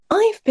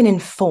I've been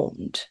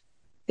informed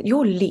that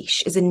your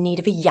leash is in need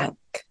of a yank,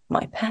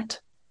 my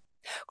pet.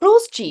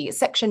 Clause G,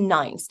 Section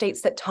 9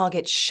 states that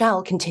targets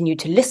shall continue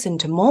to listen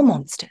to more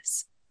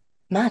monsters,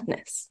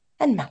 madness,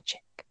 and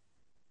magic.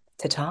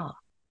 Ta-ta.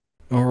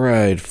 All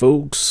right,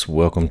 folks,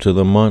 welcome to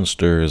the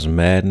Monsters,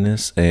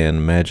 Madness,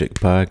 and Magic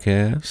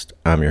podcast.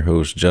 I'm your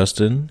host,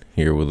 Justin,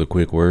 here with a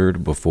quick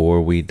word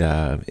before we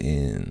dive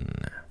in.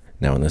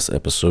 Now, in this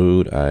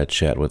episode, I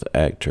chat with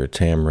actor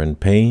Tamaryn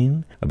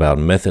Payne about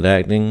method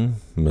acting,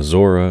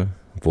 Missouri,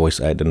 voice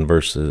acting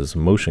versus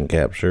motion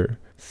capture,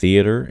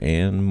 theater,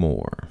 and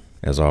more.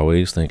 As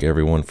always, thank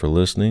everyone for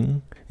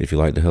listening. If you'd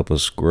like to help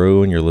us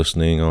grow and you're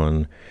listening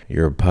on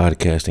your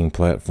podcasting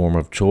platform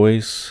of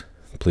choice,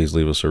 please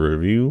leave us a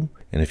review.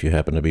 And if you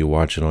happen to be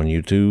watching on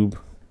YouTube,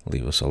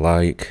 leave us a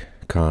like,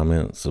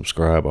 comment,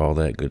 subscribe, all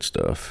that good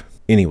stuff.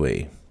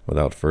 Anyway,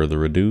 without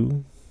further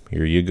ado,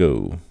 here you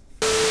go.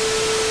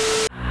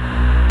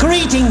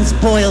 Greetings,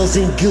 boils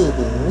and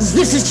ghouls.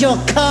 This is your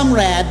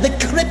comrade, the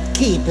Crypt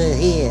Keeper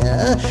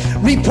here,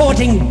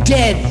 reporting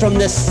dead from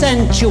the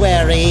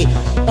sanctuary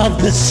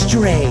of the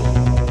strange.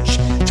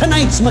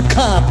 Tonight's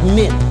macabre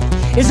myth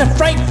is a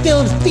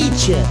fright-filled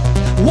feature,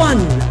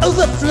 one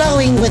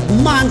overflowing with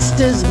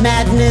monsters,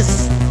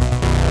 madness,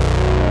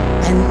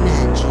 and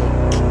magic.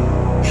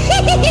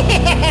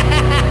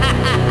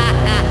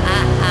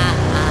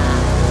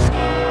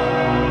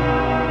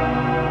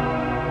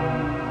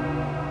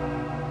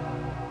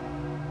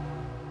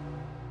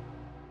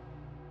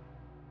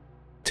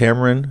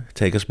 Tamaryn,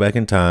 take us back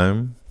in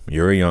time.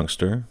 You're a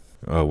youngster.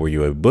 Were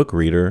you a book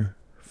reader,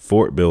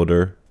 fort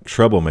builder,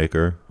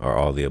 troublemaker, or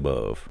all the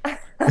above?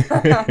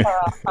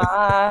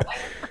 I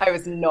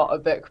was not a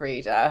book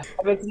reader.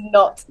 I was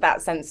not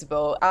that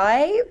sensible.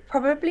 I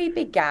probably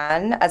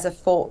began as a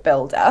fort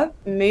builder,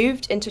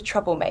 moved into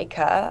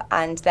troublemaker,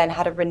 and then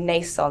had a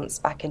renaissance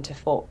back into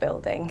fort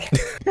building.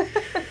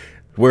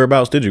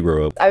 Whereabouts did you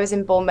grow up? I was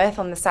in Bournemouth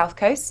on the south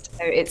coast.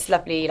 So it's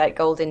lovely, like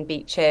golden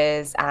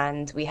beaches,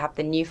 and we have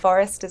the New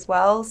Forest as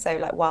well. So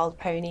like wild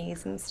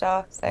ponies and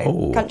stuff.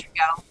 So country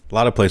girl. A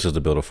lot of places to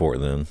build a fort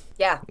then.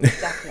 Yeah,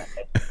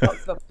 definitely.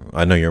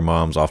 I know your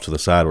mom's off to the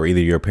side. Were either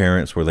your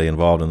parents, were they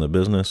involved in the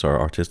business or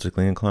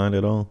artistically inclined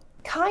at all?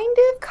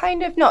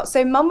 Kind of not.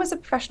 So mum was a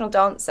professional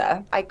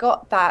dancer. I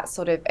got that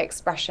sort of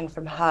expression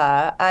from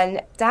her.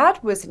 And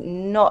dad was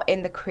not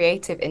in the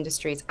creative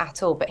industries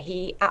at all, but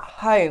he at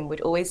home would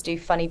always do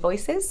funny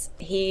voices.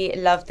 He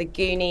loved the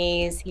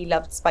Goonies. He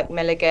loved Spike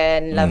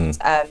Milligan,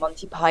 loved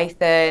Monty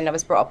Python. I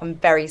was brought up on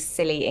very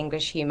silly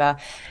English humor.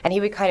 And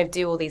he would kind of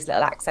do all these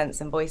little accents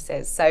and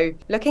voices. So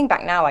looking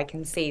back now, I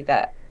can see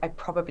that I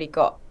probably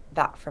got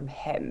that from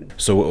him.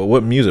 So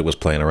what music was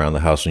playing around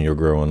the house when you were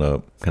growing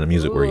up? What kind of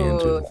music were you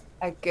into?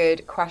 A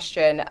good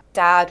question.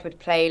 Dad would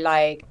play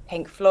like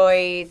Pink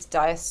Floyd,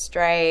 Dire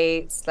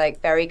Straits,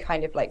 like very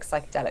kind of like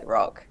psychedelic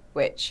rock,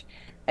 which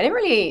I didn't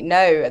really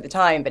know at the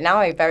time, but now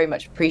I very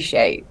much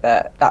appreciate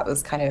that that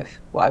was kind of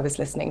what I was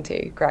listening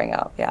to growing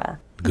up. Yeah.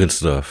 Good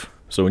stuff.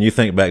 So when you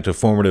think back to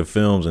formative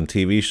films and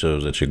TV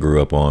shows that you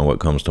grew up on, what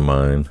comes to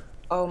mind?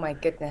 Oh my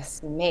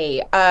goodness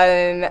me.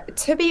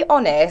 To be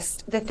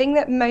honest, the thing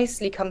that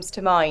mostly comes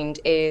to mind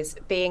is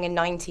being a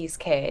 90s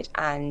kid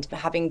and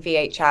having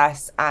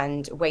VHS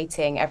and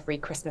waiting every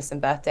Christmas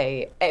and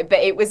birthday. But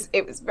it was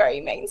very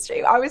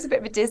mainstream. I was a bit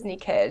of a Disney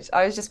kid.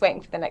 I was just waiting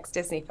for the next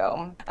Disney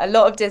film. A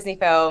lot of Disney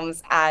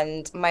films,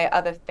 and my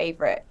other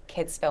favorite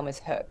kids film is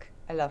Hook.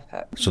 I love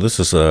Hook. So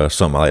this is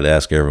something I like to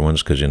ask everyone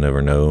just because you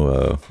never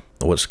know.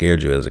 What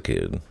scared you as a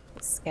kid?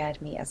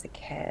 Scared me as a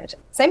kid.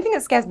 Same thing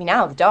that scares me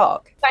now, the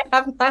dark.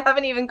 I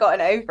haven't even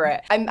gotten over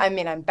it.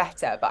 I'm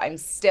better, but I'm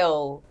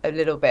still a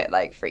little bit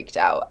like freaked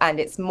out. And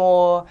it's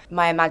more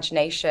my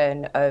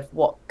imagination of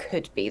what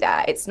could be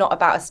there. It's not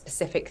about a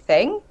specific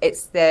thing.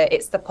 It's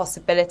the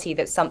possibility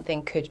that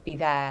something could be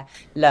there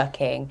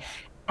lurking.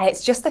 And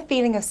it's just the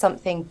feeling of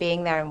something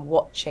being there and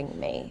watching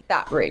me.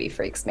 That really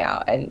freaks me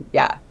out. And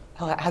yeah,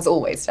 has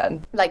always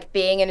done. Like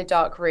being in a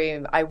dark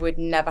room, I would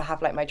never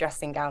have like my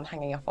dressing gown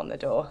hanging up on the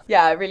door.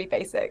 Yeah, really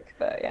basic,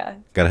 but yeah.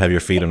 Gotta have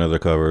your feet under the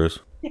covers.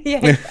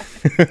 Yeah.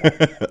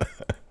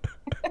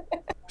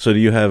 So do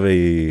you have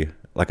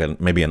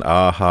maybe an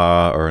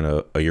aha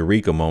or a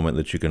eureka moment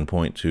that you can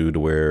point to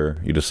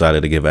where you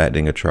decided to give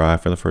acting a try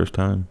for the first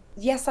time?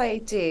 Yes, I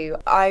do.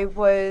 I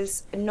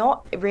was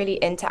not really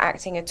into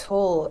acting at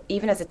all,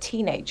 even as a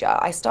teenager.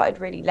 I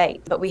started really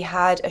late, but we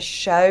had a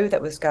show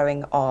that was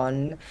going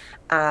on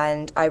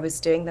and I was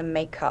doing the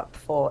makeup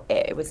for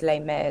it. It was Les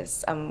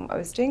Mis. I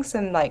was doing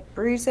some like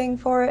bruising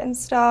for it and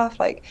stuff,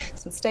 like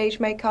some stage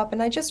makeup.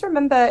 And I just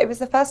remember it was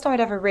the first time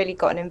I'd ever really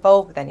gotten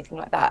involved with anything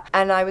like that.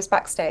 And I was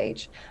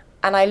backstage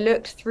and I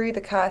looked through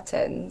the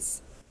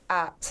curtains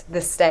at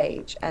the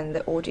stage and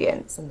the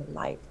audience and the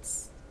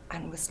lights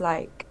and was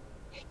like,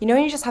 you know,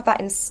 when you just have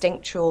that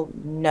instinctual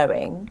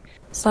knowing,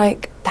 it's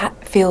like,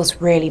 that feels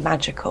really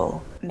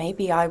magical.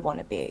 Maybe I want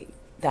to be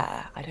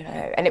there. I don't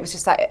know. And it was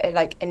just that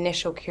like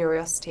initial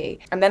curiosity.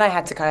 And then I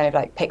had to kind of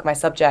like pick my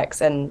subjects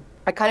and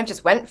I kind of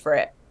just went for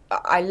it.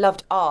 I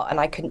loved art and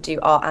I couldn't do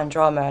art and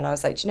drama. And I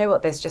was like, do you know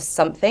what? There's just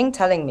something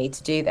telling me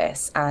to do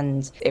this.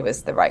 And it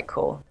was the right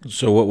call.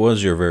 So, what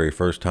was your very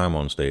first time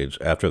on stage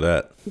after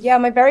that? Yeah,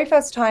 my very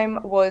first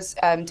time was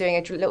doing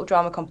a little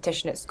drama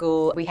competition at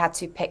school. We had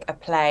to pick a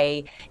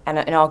play, and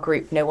in our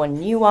group, no one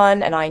knew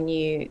one. And I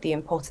knew the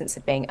importance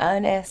of being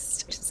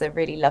earnest, which is a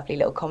really lovely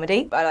little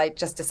comedy. But I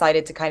just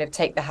decided to kind of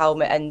take the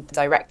helmet and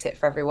direct it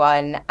for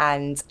everyone.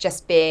 And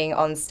just being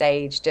on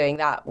stage doing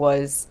that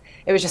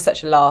it was just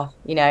such a laugh,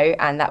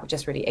 and that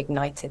just really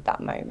ignited that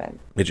moment.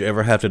 Did you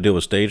ever have to deal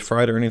with stage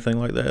fright or anything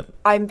like that?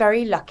 I'm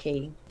very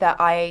lucky that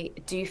I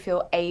do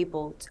feel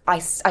able to,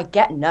 I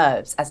get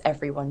nerves as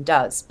everyone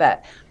does,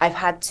 but I've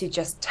had to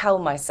just tell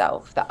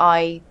myself that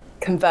I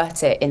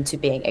convert it into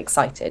being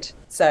excited.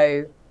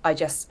 So I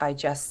just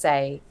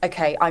say,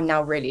 okay, I'm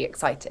now really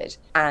excited.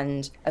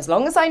 And as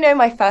long as I know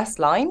my first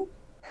line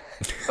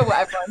for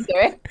whatever I'm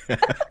doing,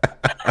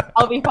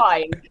 I'll be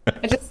fine.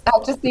 I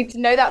just need to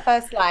know that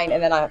first line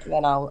and then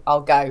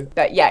I'll go.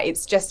 But yeah,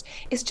 it's just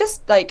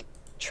like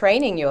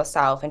training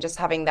yourself and just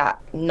having that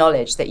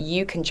knowledge that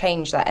you can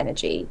change that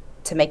energy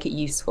to make it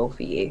useful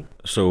for you.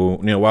 So,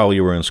 while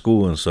you were in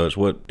school and such,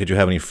 what did you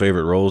have any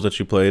favorite roles that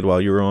you played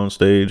while you were on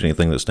stage?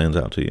 Anything that stands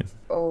out to you?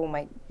 Oh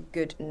my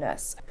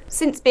goodness.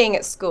 Since being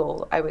at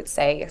school, I would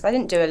say, because I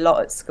didn't do a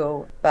lot at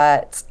school,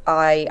 but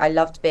I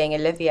loved being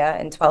Olivia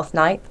in 12th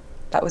Night.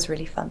 That was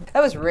really fun.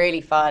 That was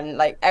really fun.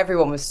 Like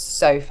everyone was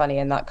so funny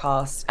in that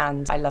cast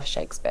and I love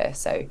Shakespeare.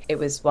 So it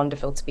was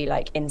wonderful to be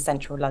like in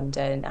central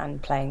London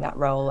and playing that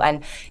role.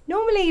 And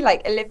normally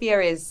like Olivia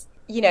is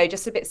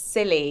just a bit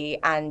silly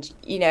and,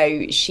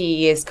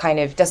 she is kind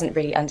of doesn't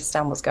really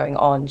understand what's going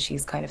on.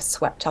 She's kind of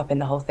swept up in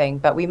the whole thing.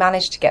 But we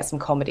managed to get some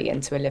comedy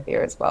into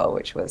Olivia as well,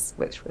 which was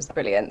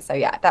brilliant. So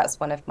yeah, that's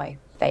one of my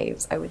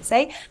faves, I would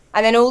say.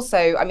 And then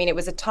also, I mean, it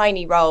was a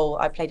tiny role.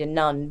 I played a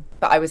nun,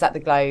 but I was at the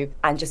Globe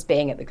and just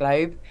being at the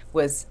Globe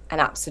was an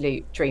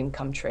absolute dream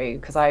come true.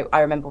 Because I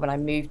remember when I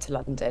moved to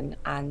London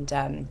and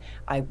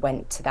I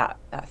went to that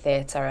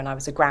theatre and I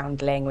was a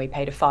groundling. We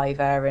paid a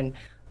fiver and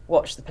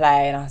watched the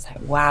play and I was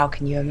like, wow,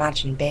 can you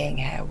imagine being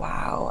here?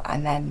 Wow.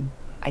 And then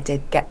I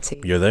did get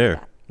to. You're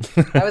there.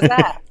 I was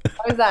there.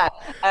 I was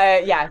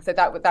there. Yeah, so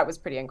that was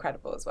pretty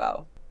incredible as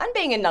well. And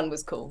being a nun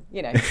was cool,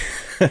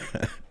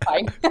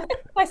 Fine.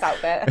 Nice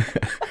outfit.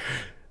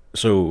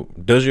 So,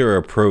 does your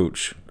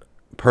approach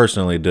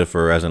personally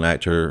differ as an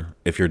actor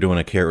if you're doing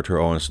a character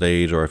on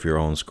stage or if you're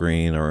on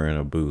screen or in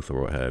a booth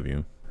or what have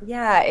you?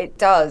 Yeah, it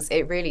does.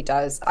 It really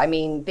does. I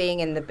mean,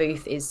 being in the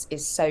booth is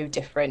so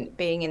different.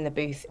 Being in the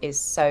booth is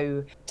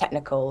so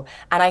technical.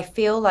 And I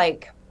feel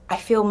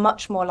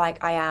much more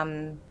like I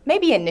am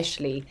maybe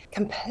initially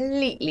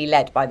completely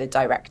led by the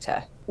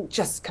director.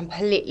 Just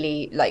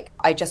completely like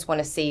I just want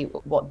to see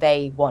what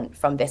they want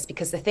from this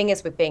because the thing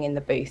is with being in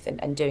the booth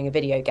and doing a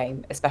video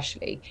game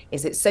especially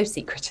is it's so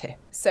secretive.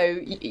 So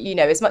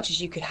as much as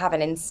you could have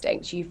an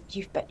instinct,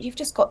 you've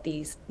just got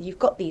these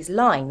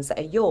lines that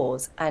are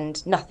yours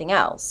and nothing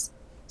else.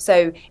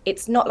 So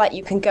it's not like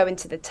you can go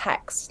into the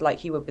text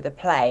like you would with a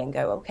play and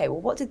go, okay, well,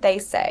 what did they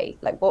say?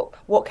 Like,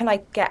 what can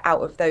I get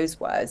out of those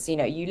words? You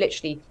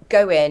literally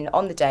go in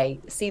on the day,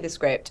 see the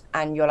script,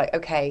 and you're like,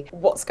 okay,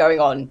 what's going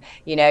on?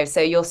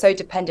 So you're so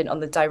dependent on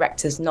the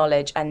director's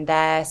knowledge and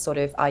their sort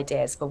of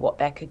ideas for what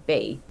there could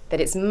be that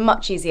it's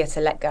much easier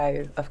to let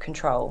go of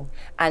control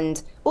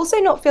and also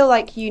not feel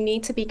like you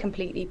need to be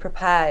completely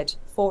prepared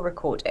for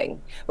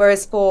recording.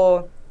 Whereas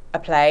for a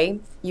play,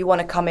 you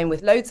want to come in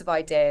with loads of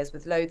ideas,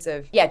 with loads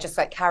of, just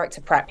like character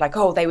prep, like,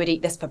 oh, they would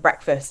eat this for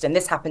breakfast and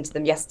this happened to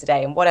them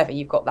yesterday and whatever.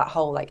 You've got that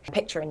whole like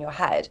picture in your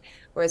head.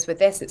 Whereas with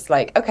this, it's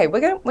like, okay,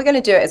 we're going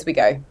to do it as we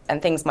go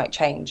and things might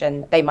change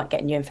and they might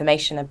get new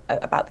information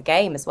about the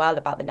game as well,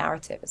 about the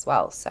narrative as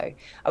well. So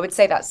I would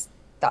say that's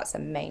a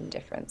main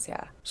difference,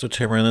 yeah. So,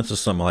 Tamaryn, this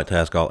is something I like to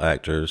ask all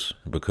actors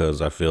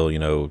because I feel,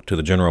 to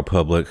the general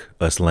public,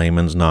 us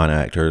laymen's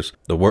non-actors,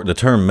 the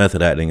term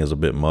method acting is a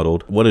bit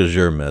muddled. What is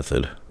your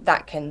method?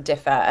 That can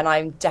differ, and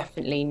I'm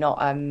definitely not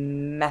a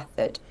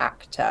method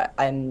actor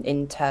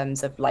in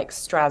terms of like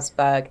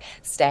Strasbourg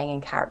staying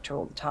in character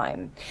all the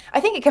time.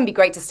 I think it can be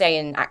great to stay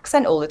in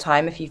accent all the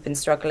time if you've been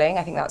struggling.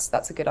 I think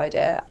that's a good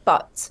idea.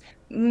 But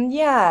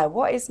yeah,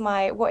 what is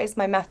my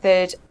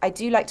method? I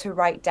do like to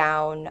write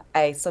down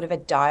a sort of a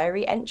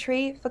diary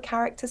entry for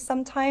characters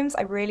sometimes.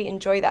 I really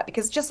enjoy that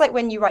because just like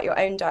when you write your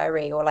own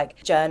diary or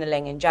like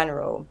journaling in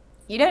general,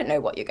 you don't know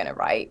what you're going to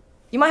write.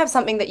 You might have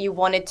something that you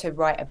wanted to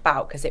write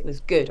about because it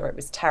was good or it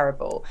was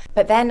terrible,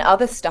 but then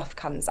other stuff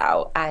comes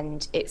out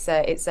and it's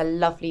a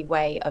lovely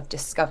way of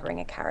discovering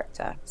a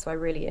character. So I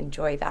really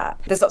enjoy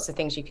that. There's lots of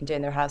things you can do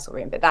in the rehearsal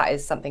room, but that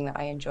is something that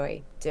I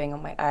enjoy doing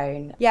on my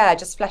own. Yeah,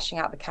 just fleshing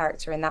out the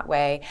character in that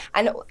way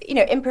and,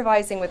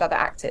 improvising with other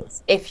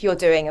actors. If you're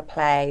doing a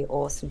play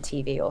or some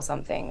TV or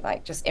something,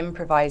 like just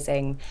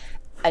improvising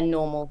a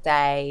normal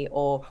day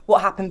or what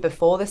happened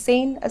before the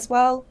scene as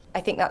well.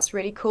 I think that's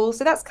really cool.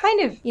 So that's kind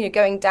of,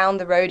 going down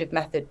the road of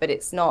method, but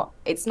it's not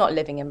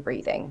living and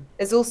breathing.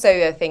 There's also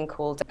a thing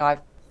called, I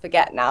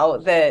forget now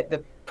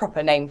the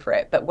proper name for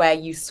it, but where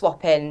you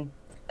swap in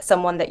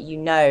someone that you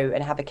know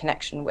and have a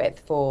connection with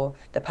for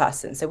the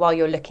person. So while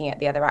you're looking at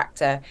the other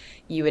actor,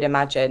 you would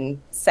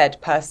imagine said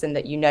person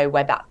that you know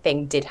where that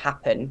thing did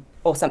happen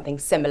or something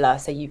similar.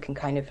 So you can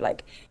kind of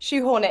like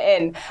shoehorn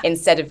it in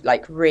instead of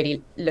like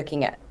really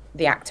looking at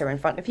the actor in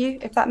front of you,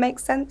 if that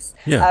makes sense.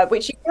 Yeah.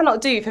 Which you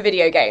cannot do for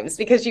video games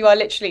because you are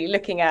literally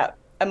looking at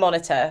a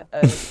monitor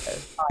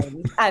of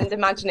time and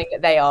imagining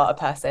that they are a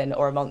person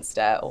or a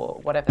monster or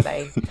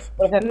whatever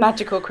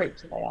magical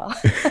creature they are.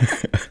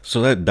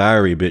 So that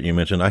diary bit you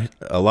mentioned,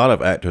 a lot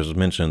of actors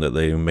mentioned that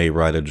they may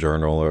write a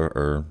journal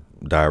or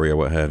diary or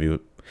what have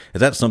you.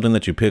 Is that something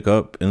that you pick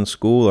up in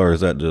school, or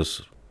is that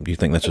just, do you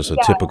think that's just a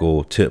Yeah.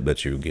 typical tip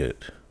that you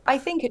get? I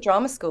think at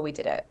drama school we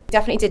did it.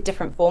 Definitely did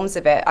different forms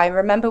of it. I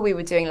remember we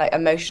were doing like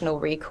emotional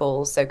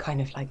recalls, so kind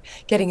of like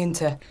getting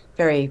into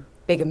very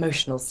big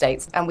emotional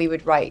states, and we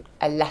would write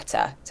a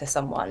letter to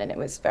someone, and it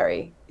was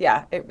very,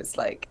 yeah, it was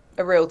like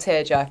a real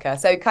tearjerker.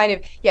 So kind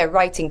of, yeah,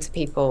 writing to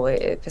people,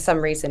 for some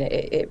reason,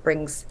 it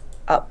brings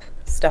up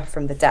stuff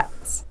from the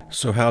depths.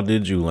 So how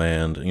did you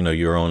land? You know,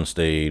 you're on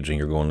stage and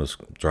you're going to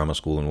drama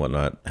school and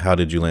whatnot. How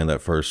did you land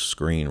that first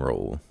screen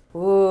role?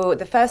 Ooh,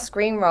 the first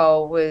screen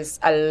role was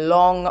a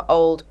long,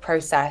 old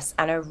process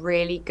and a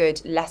really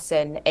good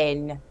lesson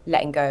in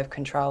letting go of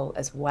control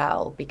as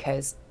well.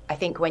 Because I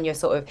think when you're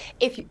sort of,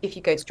 if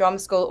you go to drama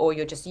school or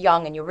you're just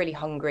young and you're really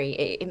hungry,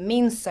 it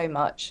means so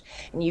much.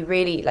 And you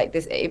really like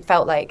this, it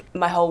felt like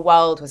my whole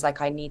world was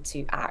like, I need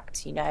to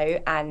act, you know?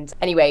 And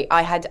anyway,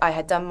 I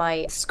had done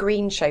my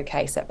screen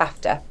showcase at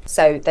BAFTA.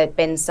 So there'd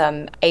been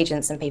some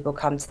agents and people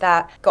come to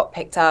that, got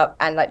picked up,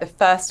 and like the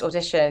first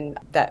audition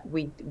that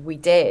we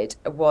did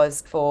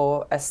was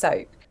for a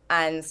soap.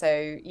 And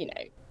so, you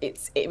know,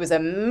 it was a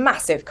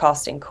massive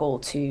casting call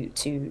to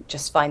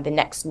just find the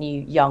next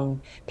new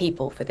young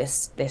people for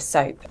this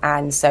soap.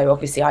 And so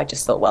obviously I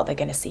just thought, well, they're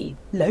going to see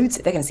they're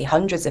going to see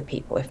hundreds of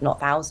people, if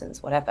not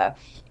thousands, whatever.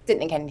 Didn't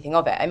think anything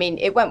of it. I mean,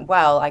 it went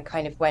well. I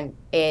kind of went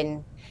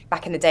in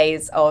back in the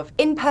days of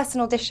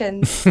in-person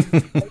auditions,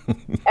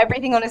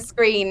 everything on a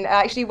screen.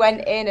 I actually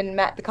went in and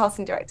met the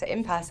casting director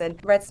in person,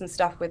 read some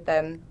stuff with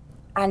them,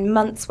 and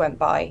months went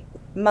by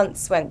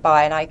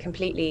and I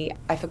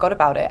forgot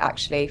about it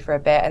actually for a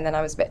bit, and then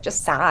I was a bit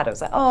just sad. I was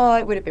like, oh,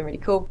 it would have been really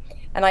cool.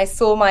 And I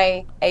saw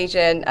my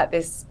agent at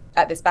this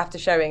BAFTA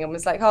showing and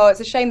was like, oh, it's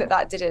a shame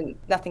that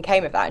nothing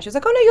came of that. And she was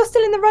like, oh no, you're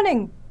still in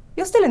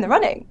the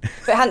running,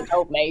 but hadn't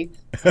told me.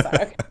 I was like,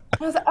 okay.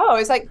 I was like, oh, it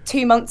was like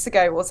 2 months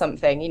ago or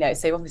something, you know.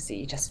 So obviously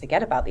you just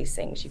forget about these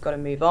things. You've got to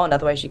move on,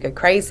 otherwise you go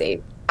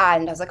crazy.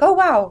 And I was like, oh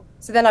wow.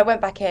 So then I went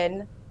back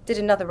in, did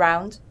another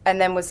round,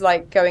 and then was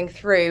like going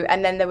through,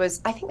 and then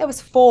I think there was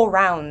 4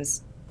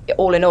 rounds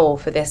all in all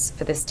for this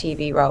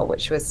TV role,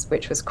 which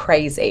was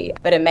crazy,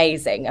 but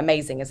amazing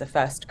as a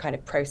first kind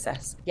of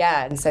process.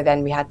 Yeah, and so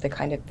then we had the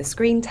kind of the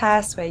screen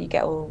test where you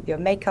get all your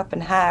makeup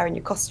and hair and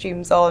your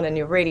costumes on, and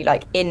you're really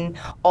like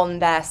on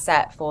their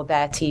set for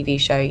their TV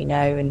show, you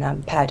know,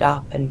 and paired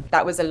up, and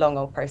that was a long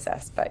old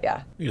process, but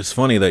yeah. It's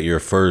funny that your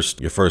first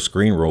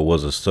screen role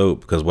was a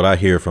soap, because what I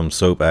hear from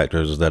soap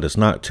actors is that it's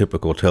not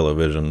typical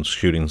television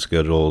shooting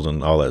schedules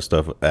and all that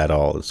stuff at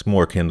all. It's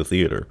more akin to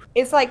theater.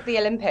 It's like the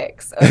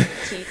Olympics of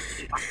TV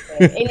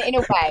in a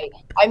way.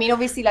 I mean,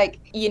 obviously, like,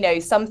 you know,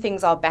 some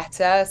things are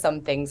better,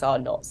 some things are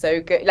not so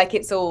good. Like,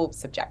 it's all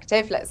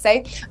subjective, let's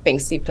say, being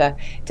super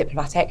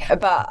diplomatic.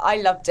 But I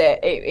loved it.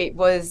 It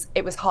was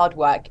hard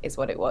work, is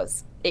what it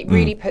was. It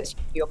really puts you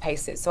through your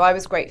paces. So I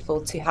was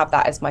grateful to have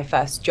that as my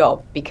first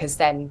job, because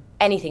then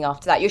anything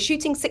after that, you're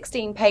shooting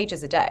 16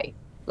 pages a day.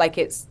 Like,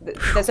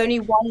 there's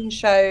only one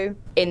show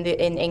in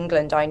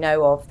England I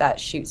know of that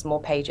shoots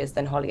more pages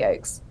than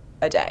Hollyoaks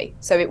a day.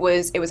 So it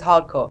was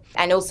hardcore.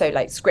 And also,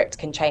 like, script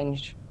can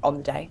change on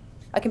the day.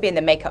 I can be in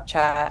the makeup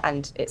chair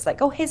and it's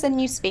like, oh, here's a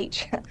new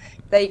speech.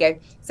 There you go.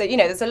 So, you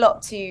know, there's a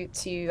lot to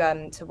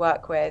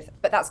work with,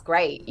 but that's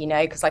great, you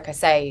know, because like I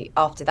say,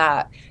 after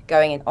that,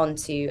 going on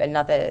to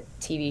another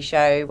TV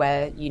show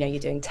where, you know,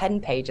 you're doing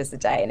 10 pages a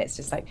day, and it's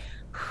just like,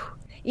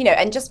 you know,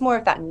 and just more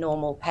of that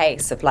normal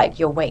pace of like,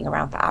 you're waiting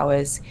around for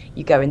hours,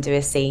 you go and do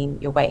a scene,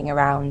 you're waiting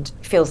around.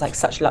 It feels like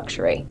such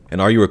luxury. And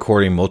are you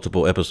recording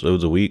multiple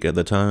episodes a week at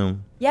the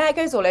time? Yeah, it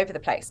goes all over the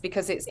place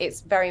because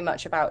it's very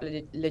much about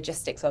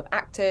logistics of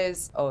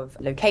actors, of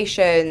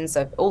locations,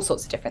 of all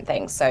sorts of different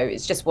things. So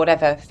it's just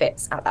whatever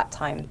fits at that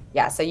time.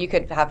 Yeah, so you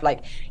could have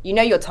like, you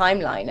know, your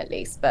timeline at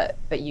least, but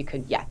you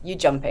could, yeah, you're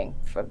jumping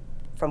from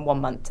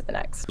 1 month to the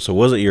next. So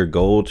was it your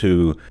goal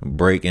to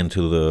break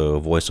into the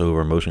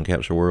voiceover motion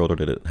capture world, or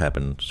did it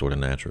happen sort of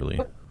naturally?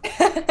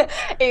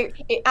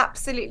 It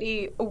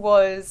absolutely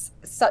was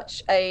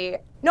such a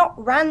not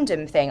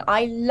random thing.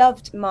 I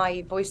loved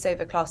my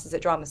voiceover classes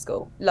at drama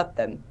school. Loved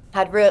them.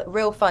 Had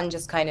real fun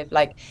just kind of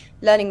like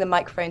learning the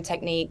microphone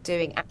technique,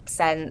 doing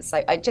accents.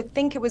 Like, I just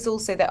think it was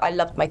also that I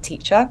loved my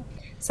teacher.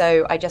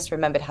 So I just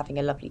remembered having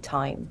a lovely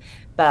time,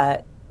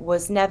 but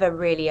was never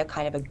really a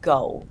kind of a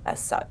goal as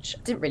such.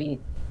 Didn't really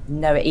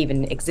know it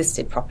even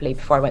existed properly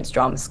before I went to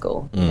drama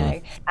school, you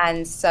know.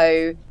 And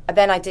so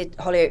then I did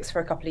Hollyoaks for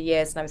a couple of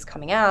years, and I was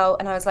coming out,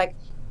 and I was like,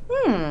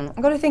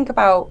 I've got to think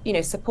about,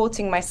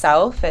 supporting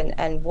myself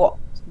and what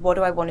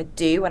do I want to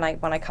do when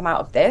I come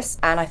out of this?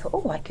 And I thought,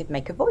 oh, I could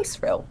make a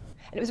voice reel.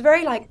 And it was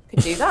very like,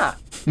 could do that.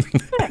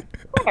 Yeah,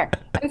 yeah.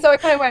 And so I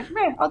kind of went,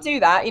 yeah, I'll do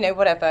that,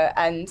 whatever.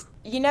 And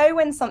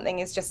when something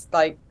is just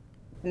like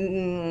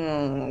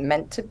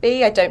meant to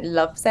be. I don't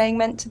love saying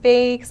meant to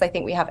be because I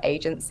think we have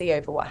agency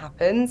over what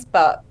happens,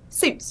 but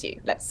suits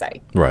you, let's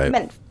say. Right.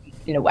 Meant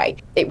in a way.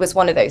 It was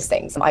one of those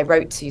things. I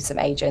wrote to some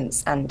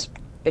agents and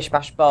bish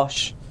bash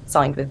bosh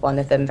signed with one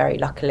of them very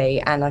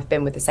luckily, and I've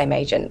been with the same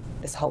agent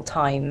this whole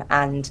time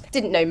and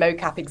didn't know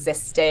mocap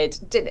existed,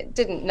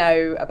 didn't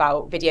know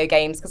about video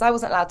games because I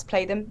wasn't allowed to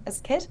play them as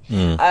a kid.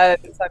 So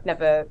I've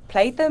never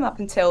played them up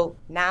until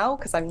now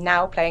because I'm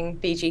now playing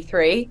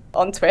VG3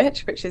 on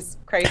Twitch, which is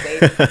crazy.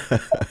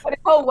 The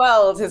whole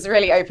world has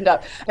really opened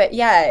up. But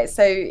yeah,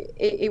 so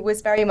it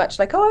was very much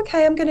like, oh,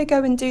 okay, I'm going to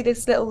go and do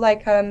this little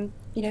like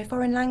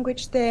foreign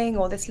language thing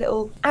or this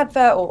little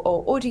advert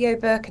or audio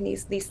book, and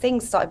these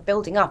things started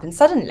building up, and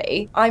suddenly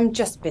I'm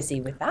just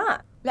busy with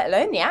that, let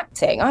alone the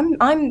acting.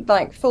 I'm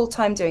like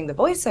full-time doing the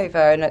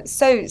voiceover, and it's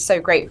so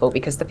grateful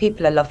because the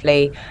people are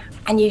lovely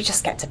and you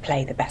just get to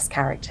play the best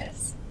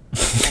characters.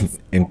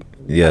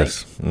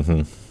 Yes.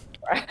 Mm-hmm.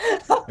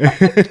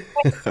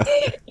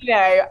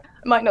 I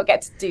might not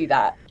get to do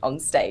that on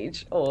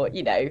stage or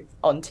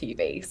on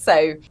TV.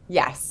 So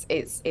yes,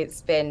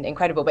 it's been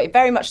incredible, but it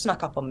very much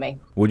snuck up on me.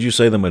 Would you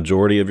say the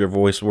majority of your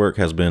voice work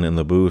has been in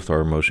the booth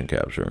or motion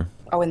capture?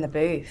 Oh, in the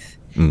booth.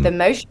 The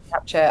motion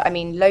capture, I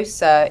mean,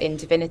 Losa in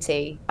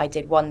Divinity, I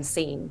did one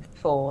scene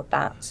for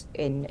that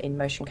in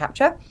motion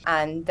capture.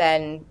 And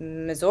then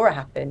Missoura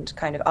happened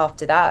kind of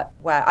after that,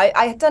 where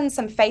I had done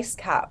some face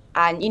cap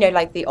and,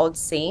 like the odd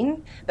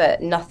scene,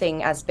 but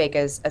nothing as big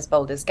as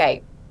Baldur's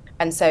Gate.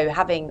 And so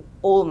having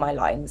all my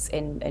lines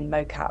in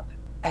mocap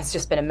has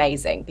just been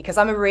amazing because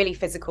I'm a really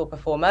physical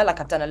performer. Like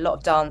I've done a lot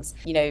of dance,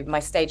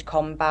 my stage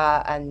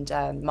combat and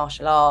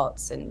martial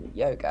arts and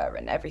yoga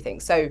and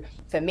everything. So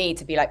for me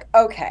to be like,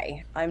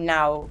 okay, I'm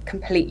now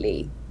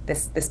completely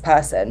this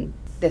person,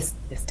 this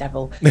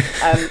devil,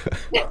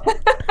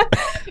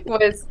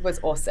 was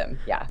awesome.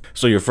 Yeah.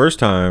 So your first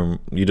time,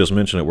 you just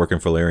mentioned it, working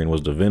for Larian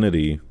was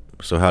Divinity.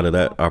 So how did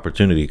that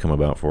opportunity come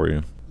about for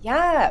you?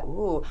 Yeah.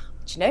 Ooh.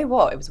 Do you know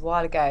what? It was a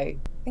while ago. I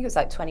think it was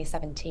like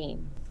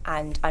 2017.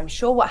 And I'm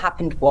sure what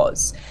happened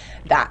was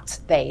that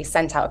they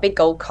sent out a big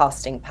gold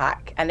casting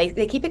pack, and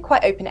they keep it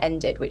quite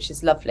open-ended, which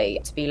is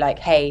lovely, to be like,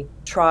 hey,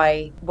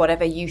 try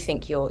whatever you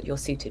think you're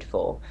suited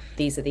for.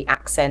 These are the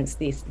accents,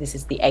 this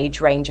is the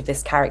age range of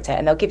this character,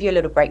 and they'll give you a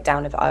little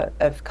breakdown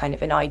of kind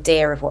of an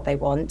idea of what they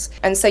want.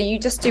 And so you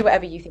just do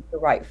whatever you think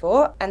you're right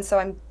for. And so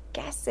I'm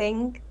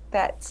guessing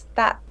that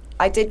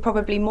I did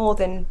probably more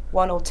than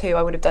one or two.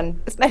 I would have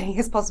done as many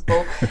as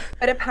possible.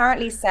 But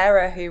apparently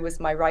Sarah, who was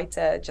my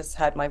writer, just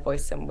heard my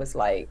voice and was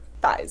like,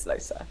 that is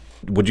Losa.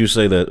 Would you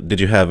say that, did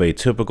you have a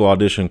typical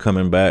audition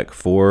coming back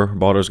for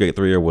Baldur's Gate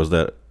 3, or was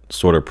that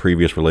sort of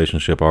previous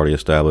relationship already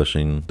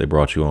establishing, they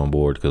brought you on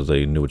board because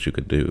they knew what you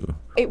could do?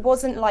 It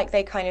wasn't like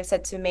they kind of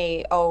said to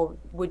me, oh,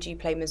 would you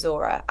play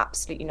Missoura?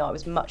 Absolutely not. It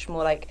was much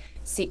more like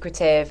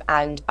secretive,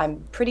 and I'm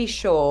pretty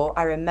sure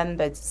I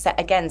remembered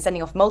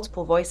sending off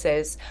multiple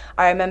voices.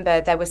 I remember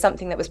there was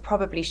something that was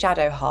probably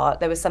Shadowheart.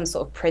 There was some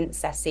sort of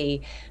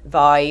princessy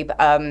vibe,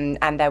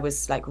 and there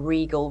was like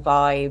regal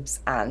vibes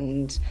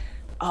and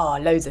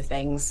loads of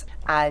things.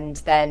 And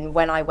then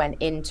when I went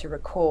in to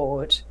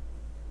record,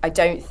 I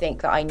don't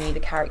think that I knew the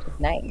character's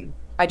name.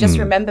 I just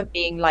remember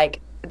being like,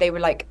 they were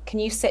like, can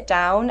you sit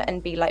down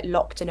and be like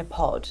locked in a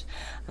pod?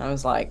 And I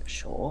was like,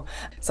 sure.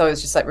 So I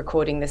was just like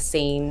recording this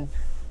scene,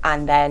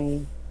 and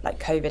then like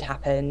COVID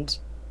happened,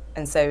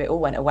 and so it all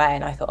went away,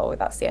 and I thought, oh,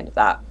 that's the end of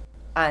that.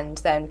 And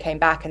then came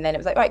back, and then it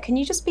was like, right, can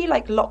you just be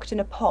like locked in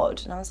a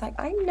pod? And I was like,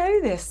 I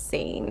know this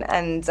scene.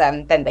 And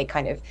then they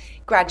kind of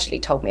gradually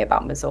told me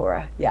about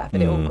Missoura. Yeah,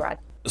 but it all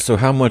gradually. So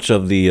how much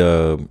of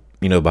the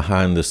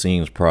behind the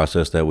scenes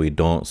process that we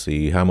don't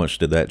see, how much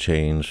did that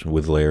change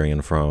with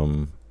Larian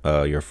from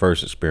your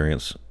first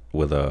experience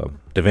with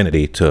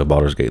Divinity to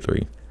Baldur's Gate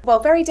 3? Well,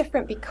 very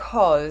different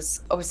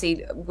because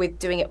obviously with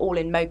doing it all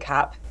in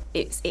mocap,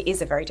 it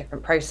is a very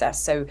different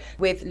process. So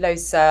with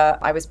Losa,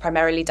 I was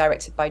primarily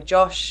directed by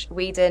Josh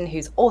Whedon,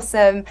 who's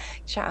awesome.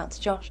 Shout out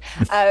to Josh.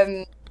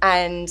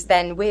 And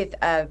then with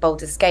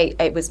Baldur's Gate,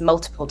 it was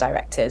multiple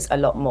directors, a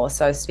lot more.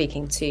 So I was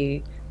speaking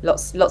to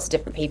lots of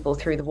different people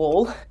through the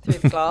wall, through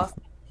the glass.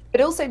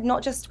 But also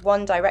not just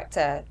one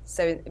director.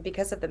 So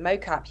because of the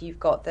mocap, you've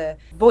got the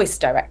voice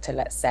director,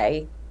 let's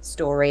say,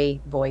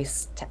 story,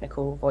 voice,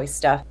 technical voice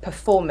stuff,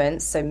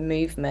 performance, so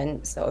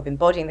movement, sort of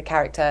embodying the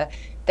character.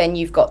 Then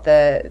you've got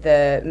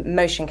the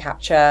motion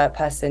capture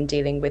person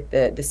dealing with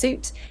the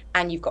suit,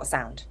 and you've got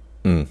sound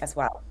as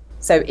well.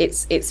 So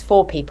it's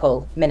 4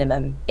 people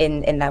minimum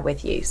in there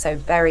with you. So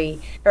very,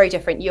 very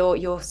different.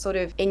 You're sort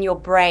of in your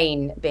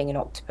brain being an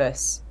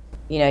octopus.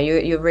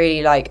 You're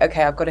really like,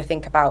 okay, I've got to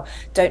think about,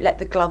 don't let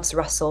the gloves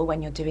rustle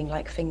when you're doing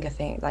like finger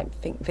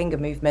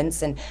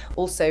movements, and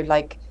also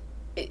like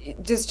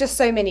there's just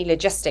so many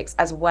logistics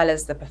as well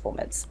as the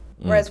performance.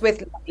 Mm. Whereas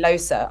with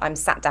Losa, I'm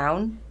sat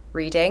down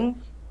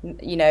reading,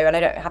 and I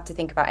don't have to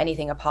think about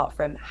anything apart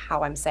from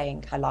how I'm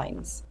saying her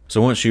lines. So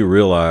once you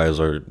realize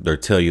or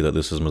tell you that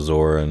this is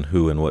Mizora and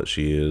who and what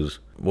she is,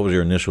 what was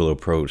your initial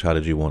approach? How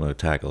did you want to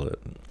tackle it?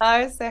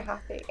 I was so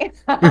happy.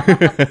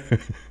 I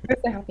was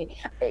so happy.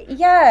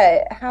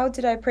 Yeah, how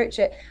did I approach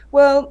it?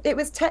 Well, it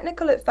was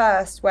technical at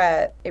first,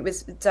 where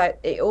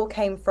it all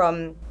came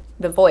from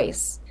the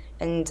voice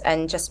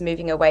and just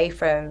moving away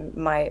from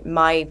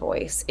my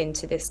voice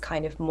into this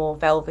kind of more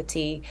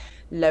velvety,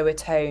 lower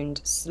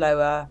toned,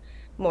 slower,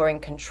 more in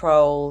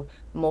control,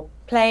 more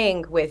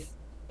playing with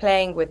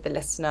the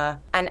listener.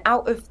 And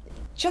out of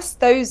just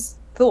those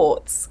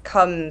thoughts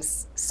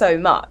comes so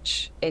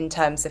much in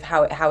terms of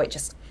how it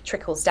just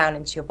trickles down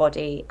into your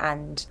body.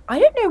 And I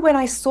don't know when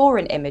I saw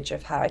an image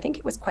of her. I think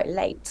it was quite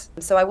late.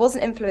 So I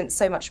wasn't influenced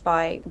so much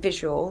by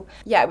visual.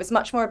 Yeah, it was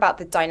much more about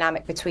the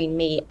dynamic between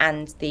me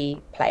and the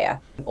player,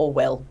 or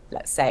Will,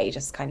 let's say,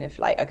 just kind of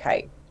like,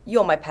 okay,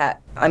 you're my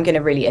pet. I'm going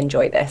to really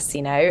enjoy this,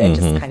 and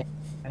just Hmm. kind of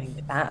going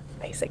with that,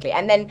 basically.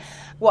 And then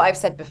what I've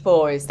said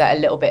before is that a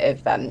little bit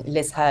of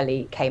Liz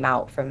Hurley came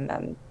out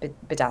from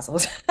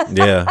Bedazzled.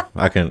 Yeah,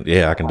 I can.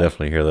 Yeah, I can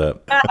definitely hear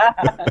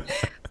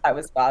that. That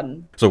was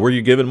fun. So were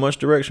you given much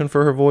direction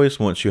for her voice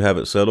once you have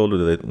it settled? Or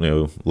did it,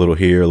 little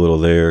here, a little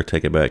there,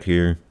 take it back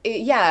here?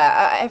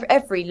 Yeah,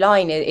 every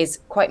line is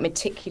quite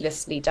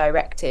meticulously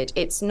directed.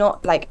 It's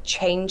not like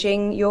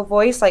changing your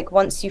voice. Like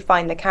once you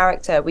find the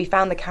character, we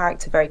found the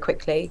character very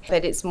quickly,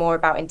 but it's more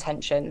about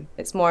intention.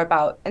 It's more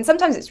about, and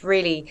sometimes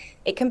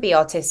it can be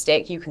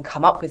artistic. You can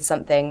come up with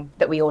something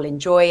that we all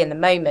enjoy in the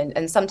moment.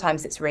 And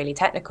sometimes it's really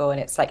technical and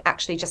it's like,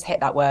 actually just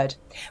hit that word.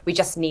 We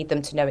just need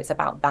them to know it's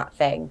about that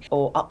thing,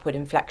 or upward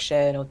inflection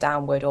or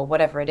downward or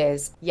whatever it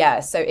is.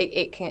 Yeah, so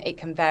it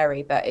can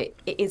vary, but it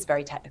is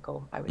very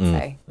technical, I would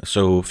say.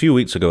 So a few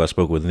weeks ago, I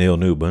spoke with Neil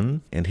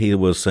Newbin, and he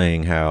was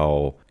saying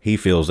how he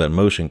feels that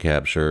motion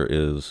capture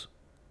is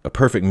a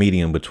perfect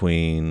medium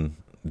between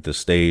the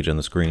stage and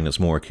the screen. It's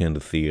more akin to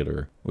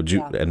theater. Would you,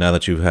 Yeah. and now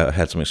that you've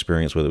had some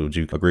experience with it, would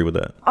you agree with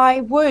that?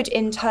 I would,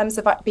 in terms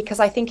of, because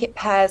I think it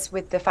pairs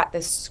with the fact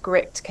the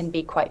script can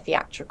be quite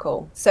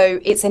theatrical. So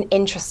it's an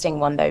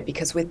interesting one though,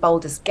 because with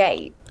Baldur's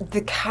Gate,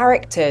 the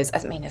characters,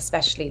 I mean,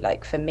 especially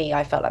like for me,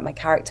 I felt like my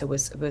character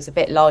was a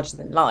bit larger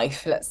than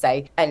life, let's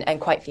say,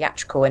 and quite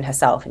theatrical in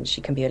herself, and she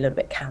can be a little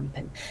bit camp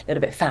and a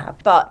little bit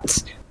fab.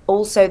 But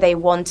also they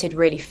wanted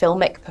really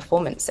filmic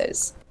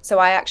performances. So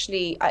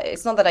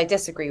it's not that I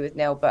disagree with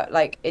Neil, but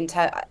like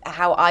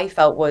how I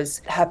felt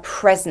was her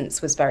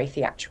presence was very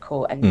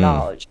theatrical and Mm.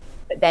 large.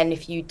 But then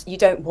if you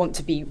don't want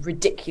to be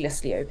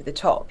ridiculously over the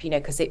top,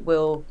 because it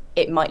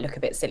might look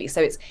a bit silly.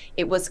 So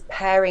it was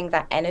pairing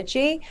that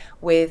energy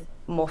with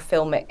more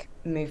filmic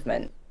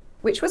movement,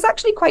 which was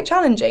actually quite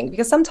challenging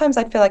because sometimes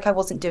I'd feel like I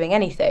wasn't doing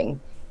anything.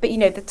 But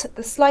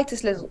the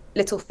slightest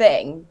little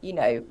thing,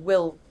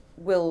 will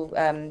It's will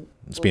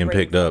being bring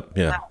picked up.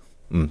 Yeah. out.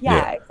 Yeah.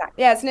 Yeah, exactly.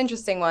 Yeah, it's an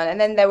interesting one. And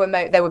then there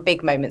were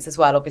big moments as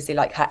well. Obviously,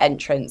 like her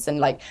entrance and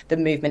like the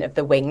movement of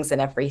the wings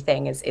and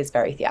everything is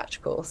very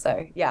theatrical.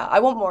 So yeah, I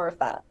want more of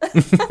that.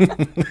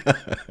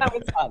 That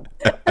was fun.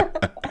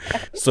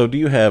 So do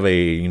you have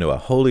a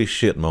holy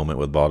shit moment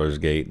with Baldur's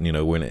Gate?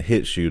 When it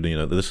hits you,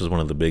 this is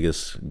one of the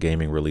biggest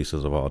gaming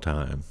releases of all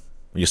time.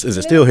 Is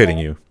it still hitting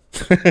you?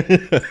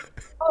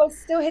 Oh,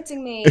 it's still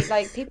hitting me.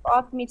 Like people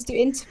asking me to do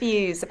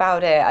interviews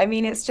about it. I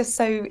mean, it's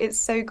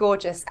so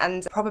gorgeous.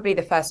 And probably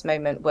the first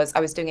moment was I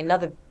was doing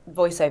another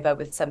voiceover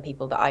with some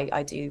people that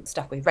I do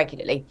stuff with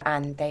regularly.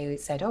 And they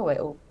said,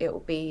 oh, it'll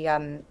be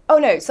oh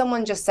no,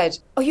 someone just said,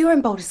 oh, you're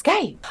in Baldur's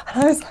Gate.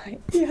 And I was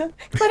like, yeah.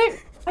 'Cause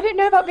I don't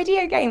know about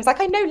video games. Like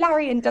I know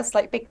Larian does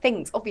like big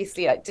things.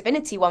 Obviously, like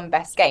Divinity won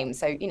best game.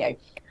 So,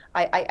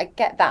 I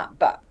get that,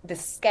 but the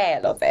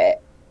scale of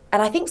it.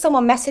 And I think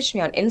someone messaged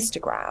me on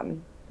Instagram.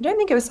 I don't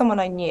think it was someone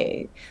I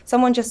knew.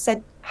 Someone just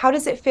said, how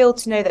does it feel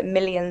to know that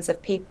millions of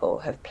people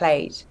have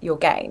played your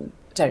game?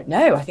 I don't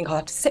know. I think I'll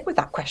have to sit with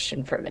that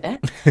question for a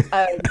minute.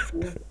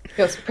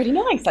 Feels pretty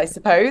nice, I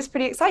suppose.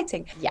 Pretty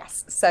exciting.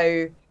 Yes.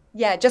 So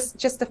yeah,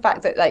 just the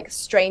fact that like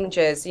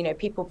strangers,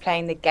 people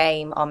playing the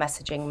game are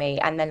messaging me,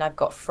 and then I've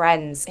got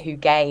friends who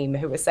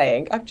are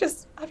saying, I've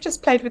just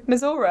played with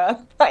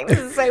Mizora. Like this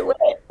is so weird.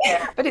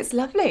 But it's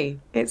lovely.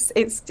 It's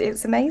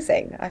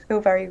amazing. I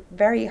feel very,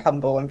 very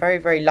humble and very,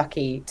 very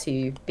lucky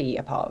to be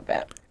a part of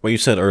it. Well, you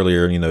said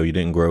earlier, you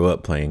didn't grow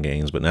up playing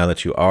games, but now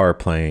that you are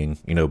playing,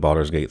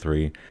 Baldur's Gate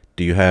 3,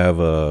 do you have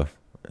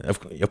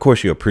of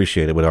course you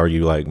appreciate it, but are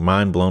you like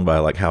mind blown by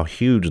like how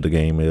huge the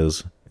game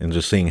is and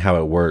just seeing how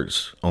it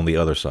works on the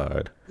other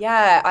side?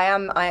 Yeah, I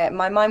am.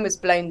 My mind was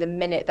blown the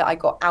minute that I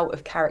got out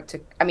of character.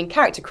 I mean,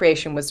 character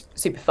creation was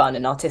super fun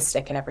and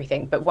artistic and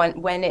everything, but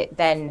when it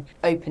then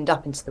opened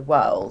up into the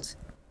world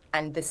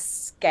and the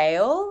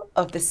scale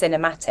of the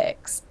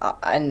cinematics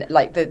and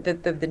like the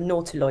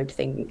nautiloid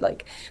thing,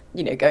 like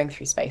going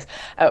through space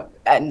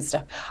and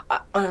stuff,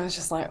 I was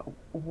just like,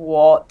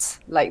 what?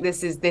 Like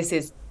this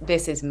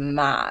is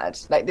mad.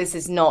 Like this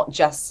is not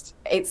just.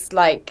 It's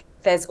like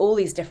there's all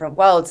these different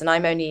worlds, and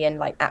I'm only in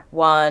like Act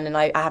 1, and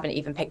I haven't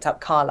even picked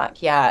up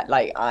Karlak yet.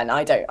 Like, and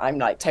I'm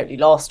like totally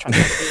lost trying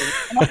to see.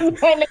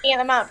 I'm looking at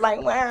the map,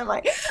 like, where am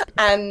I?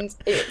 And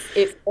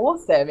it's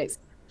awesome. It's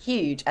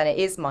huge and it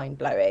is mind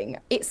blowing.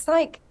 It's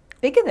like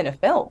bigger than a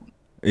film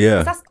because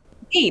Yeah. that's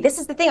this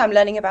is the thing I'm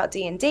learning about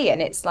D&D,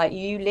 and it's like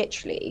you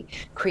literally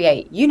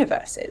create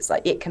universes.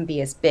 Like it can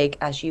be as big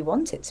as you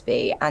want it to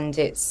be, and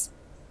it's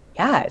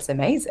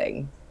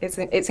amazing.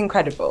 It's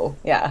incredible.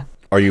 Yeah.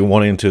 Are you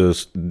wanting to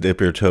dip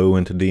your toe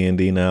into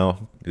D&D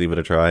now? Give it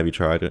a try. Have you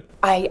tried it?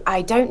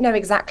 I don't know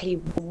exactly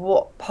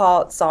what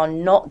parts are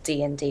not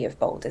D&D of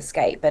Baldur's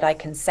Gate, but I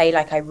can say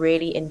like I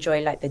really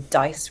enjoy like the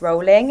dice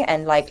rolling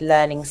and like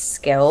learning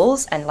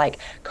skills and like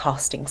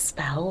casting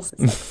spells.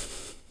 It's like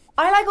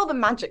I like all the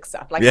magic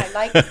stuff. Like Yeah. I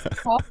like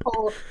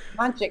purple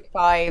magic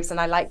vibes, and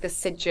I like the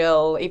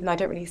sigil, even though I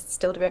don't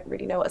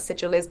really know what a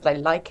sigil is, but I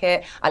like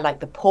it. I like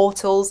the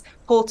portals.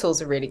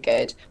 Portals are really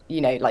good,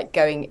 like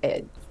going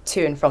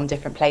to and from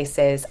different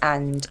places.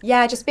 And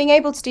yeah, just being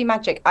able to do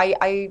magic.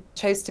 I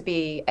chose to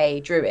be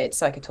a druid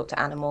so I could talk to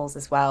animals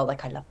as well.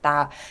 Like I love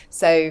that.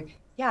 So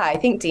yeah, I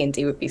think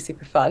D&D would be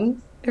super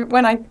fun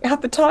when I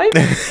have the time.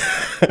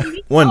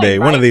 One Time, day,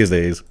 one of right? these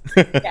days.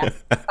 Yeah,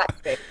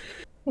 exactly.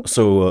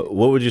 So,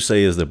 what would you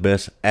say is the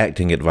best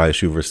acting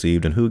advice you've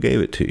received, and who gave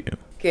it to you?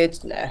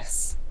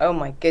 Goodness. Oh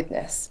my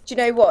goodness. Do you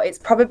know what? It's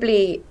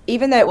probably,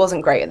 even though it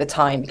wasn't great at the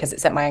time because it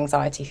sent my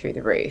anxiety through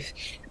the roof,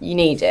 you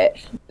need it.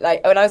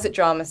 Like when I was at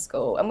drama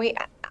school, and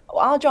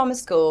our drama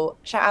school,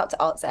 shout out to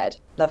Arts Ed,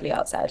 lovely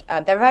Arts Ed.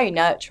 They're very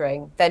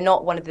nurturing. They're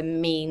not one of the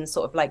mean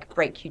sort of like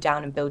break you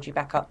down and build you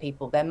back up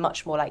people. They're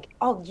much more like,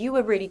 oh, you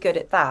were really good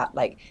at that.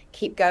 Like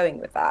keep going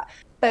with that.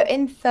 But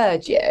in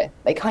third year,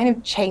 they kind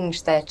of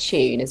changed their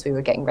tune as we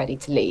were getting ready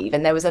to leave.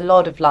 And there was a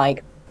lot of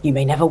like, you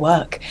may never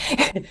work.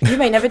 You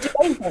may never do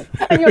anything.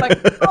 And you're like,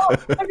 oh,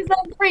 I've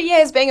spent 3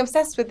 years being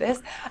obsessed with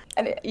this.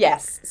 And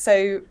yes,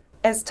 so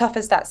as tough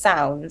as that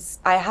sounds,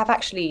 I have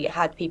actually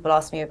had people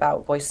ask me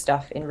about voice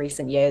stuff in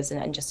recent years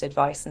and just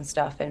advice and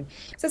stuff. And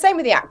it's the same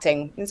with the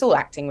acting. It's all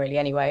acting really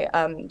anyway.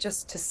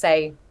 Just to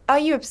say, are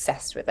you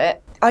obsessed with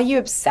it? Are you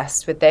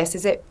obsessed with this?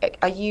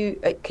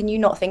 Can you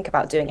not think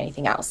about doing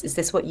anything else? Is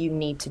this what you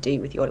need to do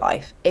with your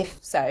life? If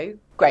so,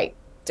 great,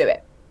 do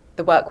it.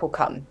 The work will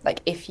come.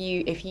 Like if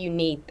you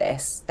need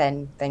this,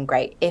 then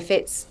great. If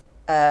it's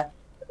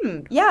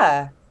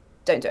yeah,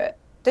 don't do it.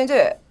 Don't do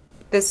it.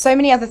 There's so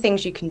many other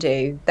things you can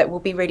do that will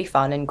be really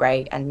fun and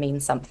great and mean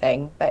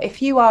something. But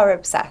if you are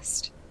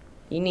obsessed,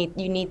 you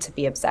need to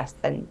be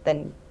obsessed, then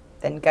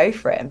go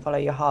for it and follow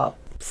your heart.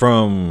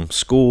 From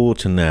school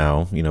to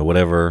now,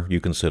 whatever you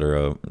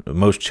consider a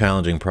most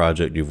challenging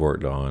project you've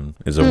worked on,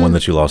 is there one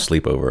that you lost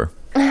sleep over?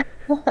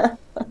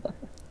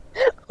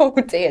 Oh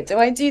dear, do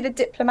I do the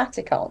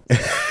diplomatic answer?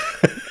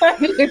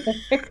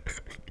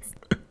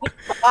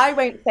 I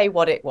won't say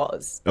what it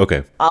was.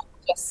 Okay. I'll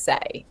just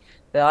say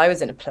that I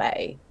was in a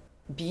play,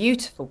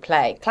 beautiful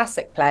play,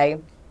 classic play,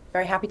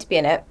 very happy to be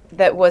in it,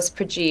 that was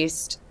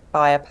produced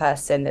by a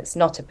person that's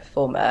not a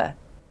performer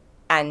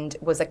and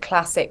was a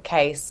classic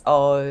case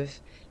of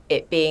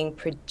it being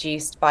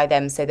produced by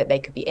them so that they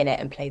could be in it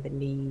and play the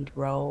lead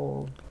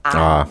role.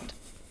 Ah. And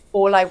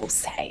all I will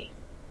say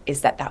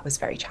is that was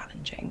very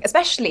challenging,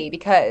 especially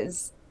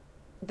because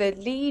the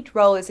lead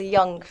role is a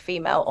young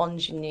female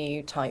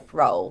ingenue type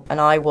role.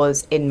 And I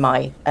was in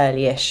my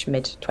early-ish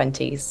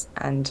mid-20s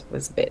and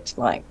was a bit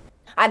like,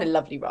 I had a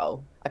lovely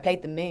role. I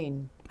played the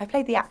moon. I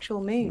played the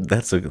actual moon.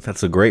 That's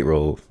a great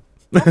role.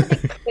 That's a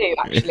big clue,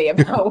 actually,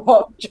 about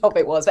what job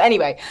it was. But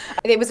anyway,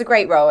 it was a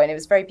great role and it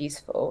was very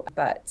beautiful.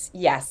 But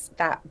yes,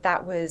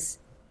 that was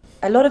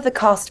a lot of the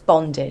cast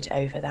bonded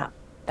over that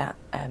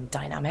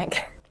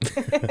dynamic.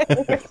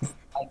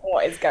 Like,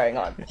 what is going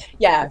on?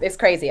 Yeah, it's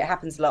crazy. It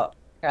happens a lot.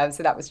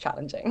 So that was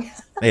challenging.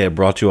 Hey, it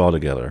brought you all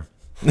together.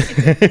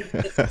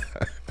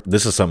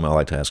 This is something I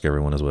like to ask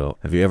everyone as well.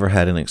 Have you ever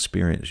had an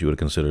experience you would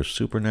consider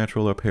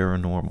supernatural or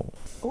paranormal?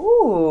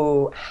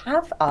 Ooh,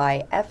 have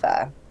I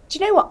ever? Do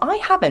you know what? I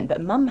haven't,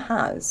 but Mum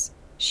has.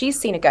 She's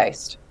seen a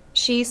ghost.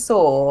 She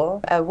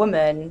saw a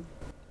woman,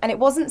 and it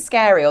wasn't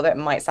scary, although it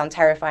might sound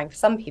terrifying for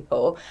some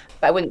people,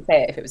 but I wouldn't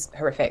say it if it was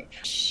horrific.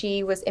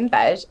 She was in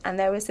bed, and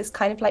there was this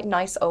kind of like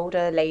nice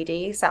older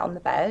lady sat on the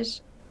bed,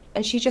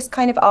 and she just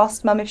kind of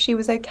asked Mum if she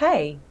was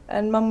okay.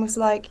 And Mum was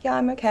like, yeah,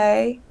 I'm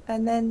okay.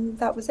 And then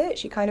that was it.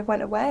 She kind of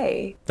went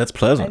away. That's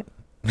pleasant.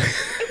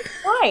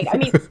 Fine. I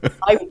mean,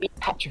 I would be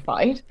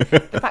petrified. The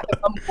fact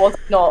that Mum was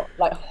not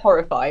like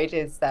horrified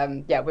is,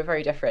 yeah, we're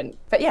very different.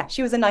 But yeah,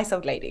 she was a nice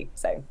old lady.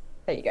 So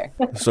there you go.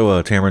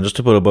 So, Tamaryn, just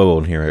to put a bow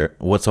on here,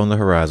 what's on the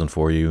horizon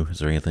for you? Is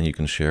there anything you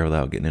can share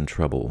without getting in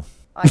trouble?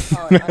 I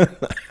can't. I'm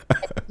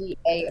an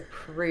FDA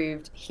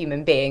approved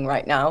human being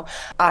right now.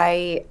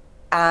 I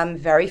am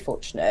very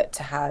fortunate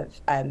to have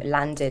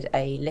landed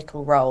a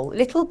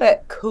little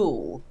but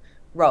cool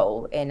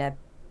role in a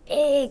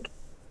big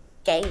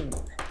game.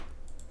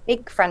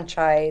 big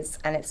franchise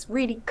and it's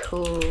really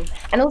cool.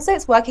 And also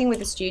it's working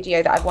with a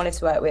studio that I've wanted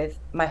to work with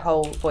my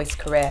whole voice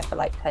career for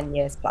like 10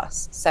 years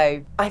plus.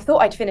 So I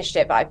thought I'd finished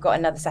it, but I've got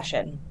another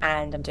session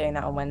and I'm doing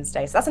that on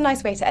Wednesday. So that's a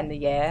nice way to end the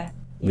year.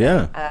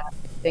 Yeah.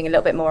 Doing a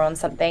little bit more on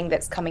something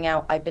that's coming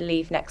out, I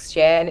believe, next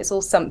year. And it's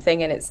all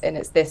something and it's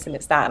this and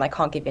it's that. And I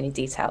can't give any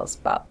details,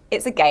 but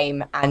it's a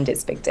game and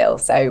it's a big deal.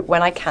 So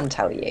when I can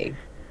tell you,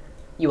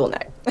 you will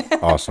know.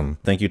 Awesome.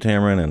 Thank you,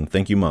 Tamaryn, and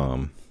thank you,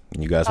 Mom.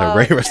 You guys have a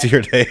great rest of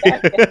your day.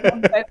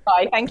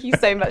 Bye. Thank you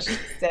so much,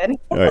 Justin.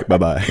 All right,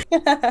 bye-bye.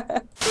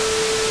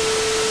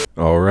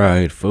 All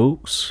right,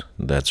 folks,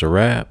 that's a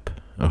wrap.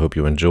 I hope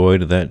you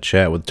enjoyed that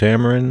chat with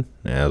Tamaryn.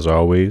 As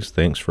always,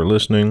 thanks for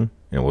listening,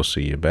 and we'll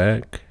see you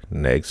back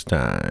next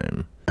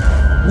time.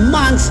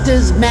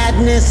 Monsters,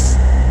 madness,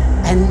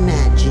 and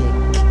magic.